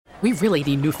We really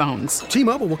need new phones.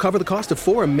 T-Mobile will cover the cost of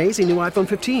 4 amazing new iPhone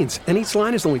 15s, and each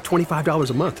line is only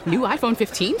 $25 a month. New iPhone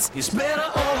 15s? It's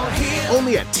better over here.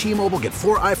 Only at T-Mobile, get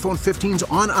 4 iPhone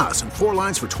 15s on us and 4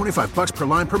 lines for $25 per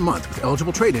line per month with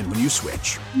eligible trade-in when you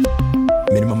switch.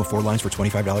 Minimum of 4 lines for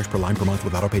 $25 per line per month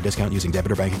with autopay discount using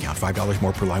debit or bank account. $5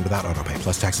 more per line without autopay,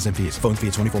 plus taxes and fees. Phone fee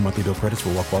at 24 monthly bill credits for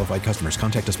well-qualified customers.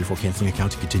 Contact us before canceling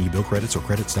account to continue bill credits or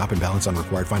credit stop and balance on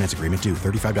required finance agreement due.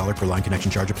 $35 per line connection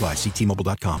charge applies. See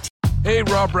T-Mobile.com. Hey,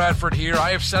 Rob Bradford here. I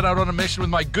have set out on a mission with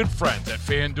my good friends at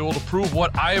FanDuel to prove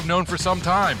what I have known for some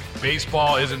time.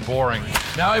 Baseball isn't boring.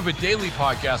 Now I have a daily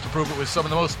podcast to prove it with some of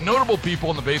the most notable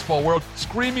people in the baseball world,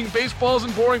 screaming baseball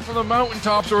isn't boring from the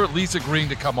mountaintops, or at least agreeing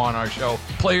to come on our show.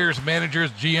 Players,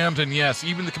 managers, GMs, and yes,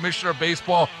 even the commissioner of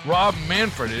baseball, Rob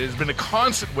Manfred. It has been a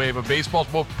constant wave of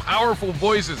baseball's most powerful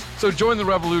voices. So join the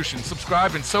revolution.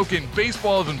 Subscribe and soak in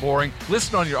Baseball Isn't Boring.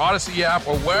 Listen on your Odyssey app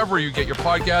or wherever you get your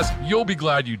podcast. You'll be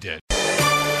glad you did.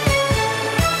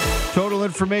 Total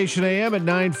Information AM at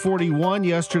 9:41.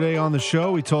 Yesterday on the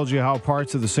show, we told you how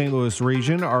parts of the St. Louis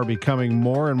region are becoming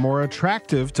more and more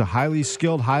attractive to highly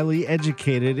skilled, highly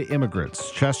educated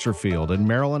immigrants. Chesterfield and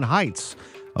Maryland Heights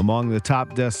among the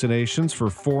top destinations for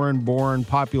foreign-born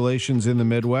populations in the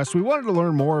Midwest. We wanted to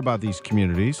learn more about these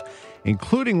communities,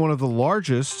 including one of the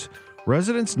largest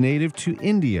residents native to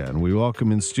India. And we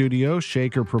welcome in studio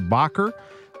Sekhar Prabhakar,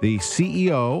 the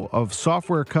CEO of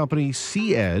software company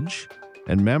C-Edge,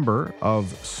 and member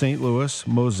of St. Louis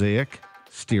Mosaic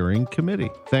Steering Committee.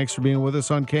 Thanks for being with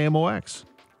us on KMOX.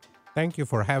 Thank you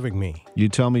for having me. You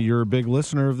tell me you're a big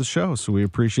listener of the show, so we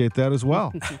appreciate that as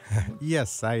well.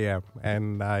 Yes, I am.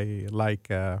 And I like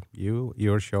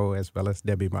your show, as well as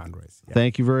Debbie Monroe's. Yeah.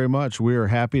 Thank you very much. We are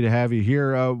happy to have you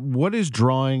here. What is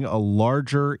drawing a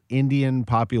larger Indian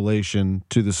population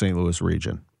to the St. Louis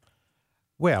region?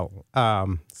 Well,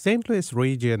 St. Louis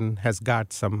region has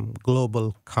got some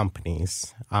global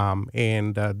companies,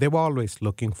 and they're always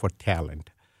looking for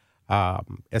talent,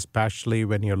 especially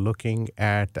when you're looking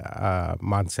at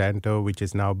Monsanto, which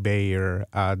is now Bayer.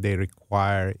 They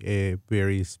require a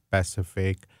very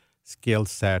specific skill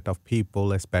set of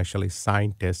people, especially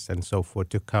scientists and so forth,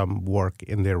 to come work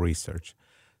in their research.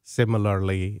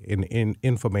 Similarly, in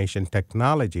information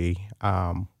technology,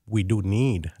 we do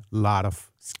need a lot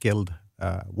of skilled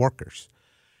workers.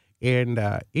 And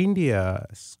India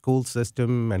school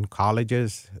system and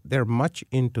colleges, they're much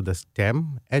into the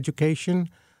STEM education.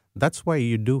 That's why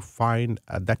you do find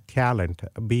that talent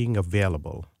being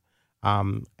available.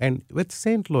 And with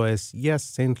St. Louis, yes,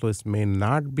 St. Louis may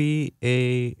not be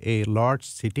a large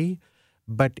city,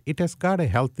 but it has got a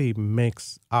healthy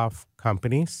mix of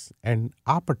companies and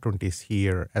opportunities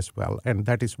here as well. And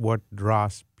that is what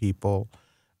draws people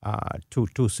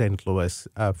to St. Louis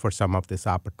for some of these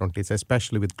opportunities,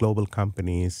 especially with global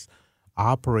companies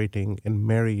operating in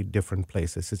many different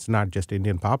places. It's not just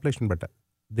Indian population, but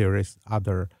there is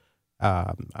other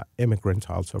immigrants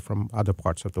also from other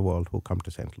parts of the world who come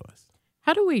to St. Louis.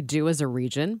 How do we do as a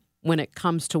region when it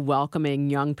comes to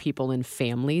welcoming young people and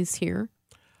families here?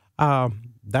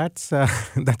 That's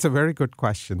a very good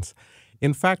question.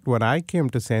 In fact, when I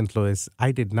came to St. Louis,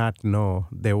 I did not know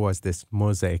there was this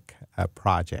Mosaic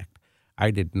project. I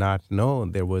did not know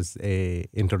there was a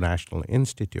international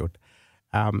institute.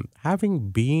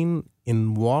 Having been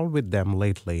involved with them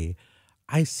lately,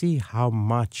 I see how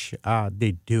much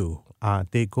they do.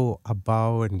 They go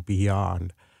above and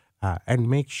beyond and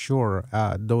make sure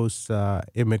those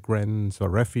immigrants or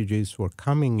refugees who are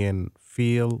coming in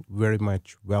feel very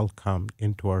much welcome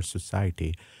into our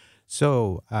society.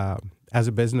 So as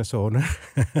a business owner,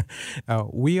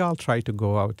 we all try to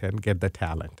go out and get the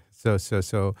talent.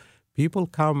 So people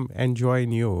come and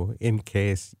join you in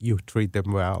case you treat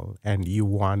them well and you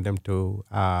want them to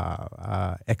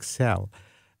excel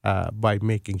by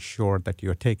making sure that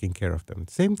you're taking care of them.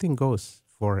 Same thing goes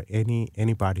for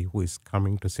anybody who is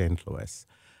coming to St. Louis.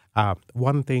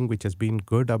 One thing which has been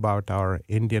good about our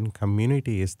Indian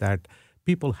community is that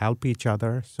people help each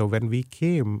other. So when we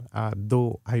came,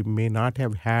 though I may not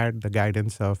have had the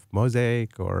guidance of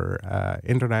Mosaic or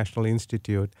International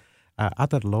Institute,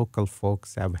 other local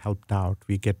folks have helped out.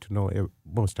 We get to know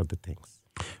most of the things.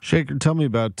 Sekhar, tell me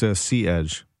about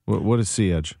C-Edge. What is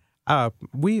C-Edge?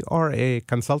 We are a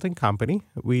consulting company.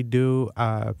 We do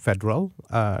federal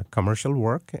commercial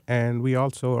work, and we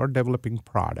also are developing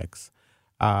products.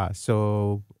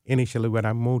 So initially, when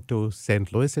I moved to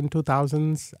St. Louis in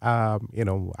 2000s,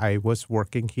 I was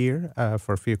working here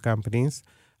for a few companies.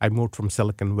 I moved from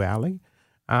Silicon Valley.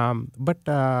 But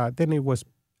then it was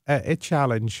a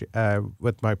challenge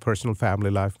with my personal family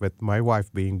life, with my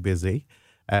wife being busy.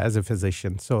 as a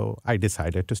physician. So I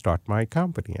decided to start my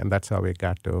company, and that's how we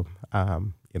got to,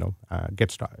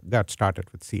 got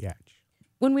started with Sea-Edge.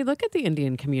 When we look at the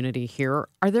Indian community here,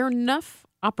 are there enough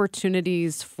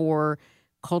opportunities for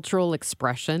cultural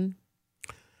expression?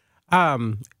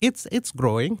 It's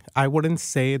growing. I wouldn't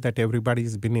say that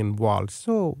everybody's been involved.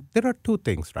 So there are two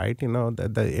things, right?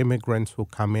 The immigrants who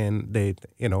come in,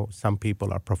 some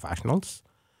people are professionals,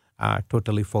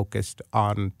 totally focused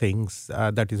on things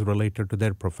that is related to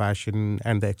their profession,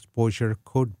 and the exposure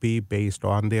could be based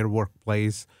on their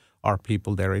workplace or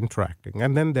people they're interacting.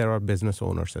 And then there are business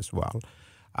owners as well.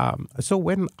 So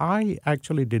when I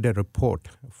actually did a report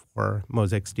for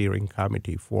Mosaic Steering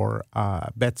Committee for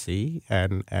Betsy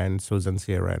and Susan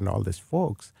Sierra and all these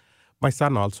folks, my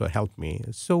son also helped me.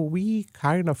 So we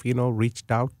kind of,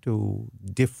 reached out to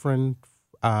different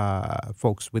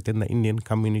folks within the Indian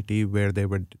community where they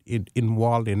were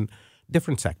involved in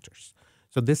different sectors.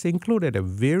 So this included a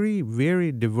very,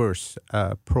 very diverse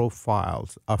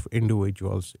profiles of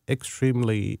individuals,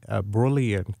 extremely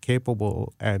brilliant,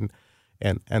 capable, and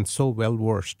so well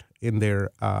versed in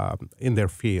their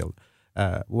field.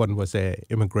 One was an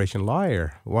immigration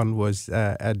lawyer. One was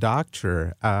a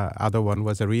doctor. Other one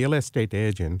was a real estate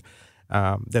agent.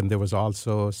 Then there was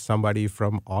also somebody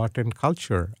from art and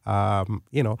culture.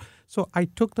 So I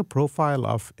took the profile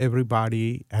of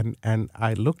everybody and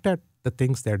I looked at the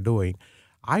things they're doing.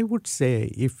 I would say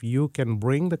if you can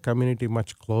bring the community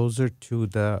much closer to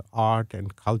the art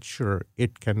and culture,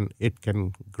 it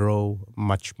can grow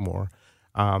much more.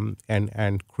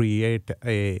 And create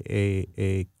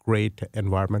a great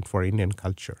environment for Indian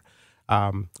culture.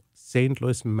 St.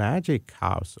 Louis Magic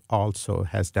House also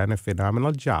has done a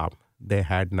phenomenal job. They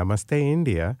had Namaste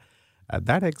India.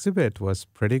 That exhibit was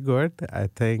pretty good. I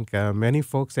think many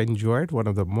folks enjoyed. One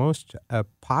of the most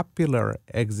popular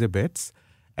exhibits.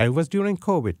 It was during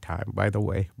COVID time, by the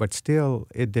way, but still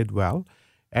it did well.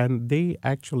 And they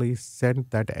actually sent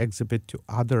that exhibit to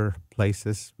other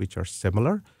places which are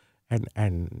similar.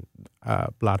 And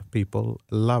a lot of people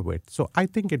love it. So I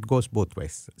think it goes both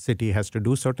ways. City has to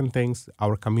do certain things,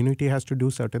 our community has to do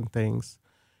certain things,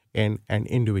 and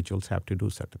individuals have to do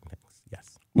certain things,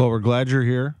 yes. Well, we're glad you're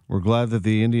here. We're glad that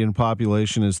the Indian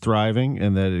population is thriving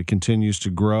and that it continues to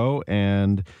grow.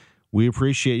 And we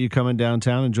appreciate you coming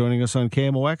downtown and joining us on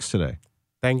KMOX today.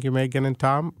 Thank you, Megan and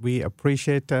Tom. We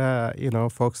appreciate,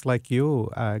 folks like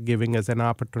you giving us an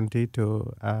opportunity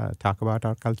to talk about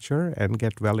our culture and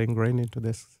get well ingrained into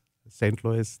this St.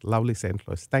 Louis, lovely St.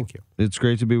 Louis. Thank you. It's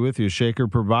great to be with you. Sekhar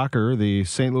Prabhakar, the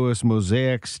St. Louis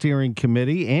Mosaic Steering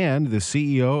Committee and the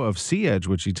CEO of Sea-Edge,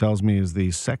 which he tells me is the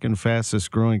second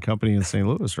fastest growing company in St.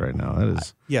 Louis right now. That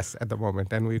is yes, at the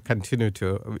moment. And we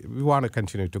want to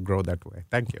continue to grow that way.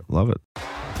 Thank you. Love it.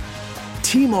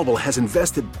 T-Mobile has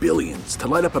invested billions to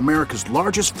light up America's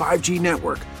largest 5G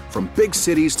network, from big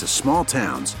cities to small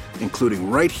towns, including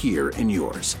right here in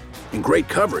yours. And great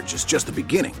coverage is just the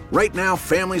beginning. Right now,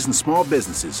 families and small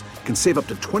businesses can save up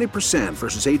to 20%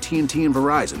 versus AT&T and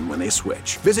Verizon when they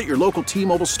switch. Visit your local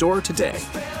T-Mobile store today.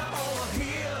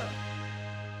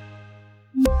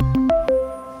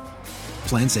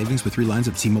 Plan savings with 3 lines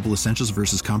of T-Mobile Essentials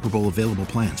versus comparable available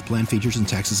plans. Plan features and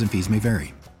taxes and fees may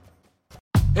vary.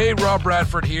 Hey, Rob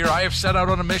Bradford here. I have set out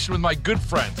on a mission with my good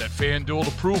friends at FanDuel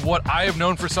to prove what I have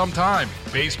known for some time.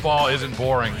 Baseball isn't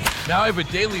boring. Now I have a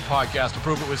daily podcast to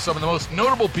prove it with some of the most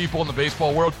notable people in the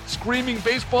baseball world, screaming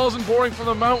baseball isn't boring from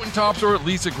the mountaintops, or at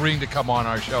least agreeing to come on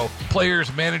our show.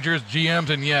 Players, managers, GMs,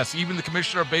 and yes, even the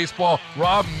commissioner of baseball,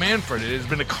 Rob Manfred. It has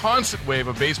been a constant wave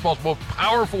of baseball's most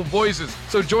powerful voices.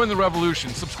 So join the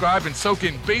revolution. Subscribe and soak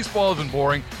in Baseball Isn't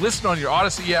Boring. Listen on your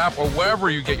Odyssey app or wherever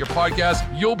you get your podcasts.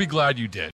 You'll be glad you did.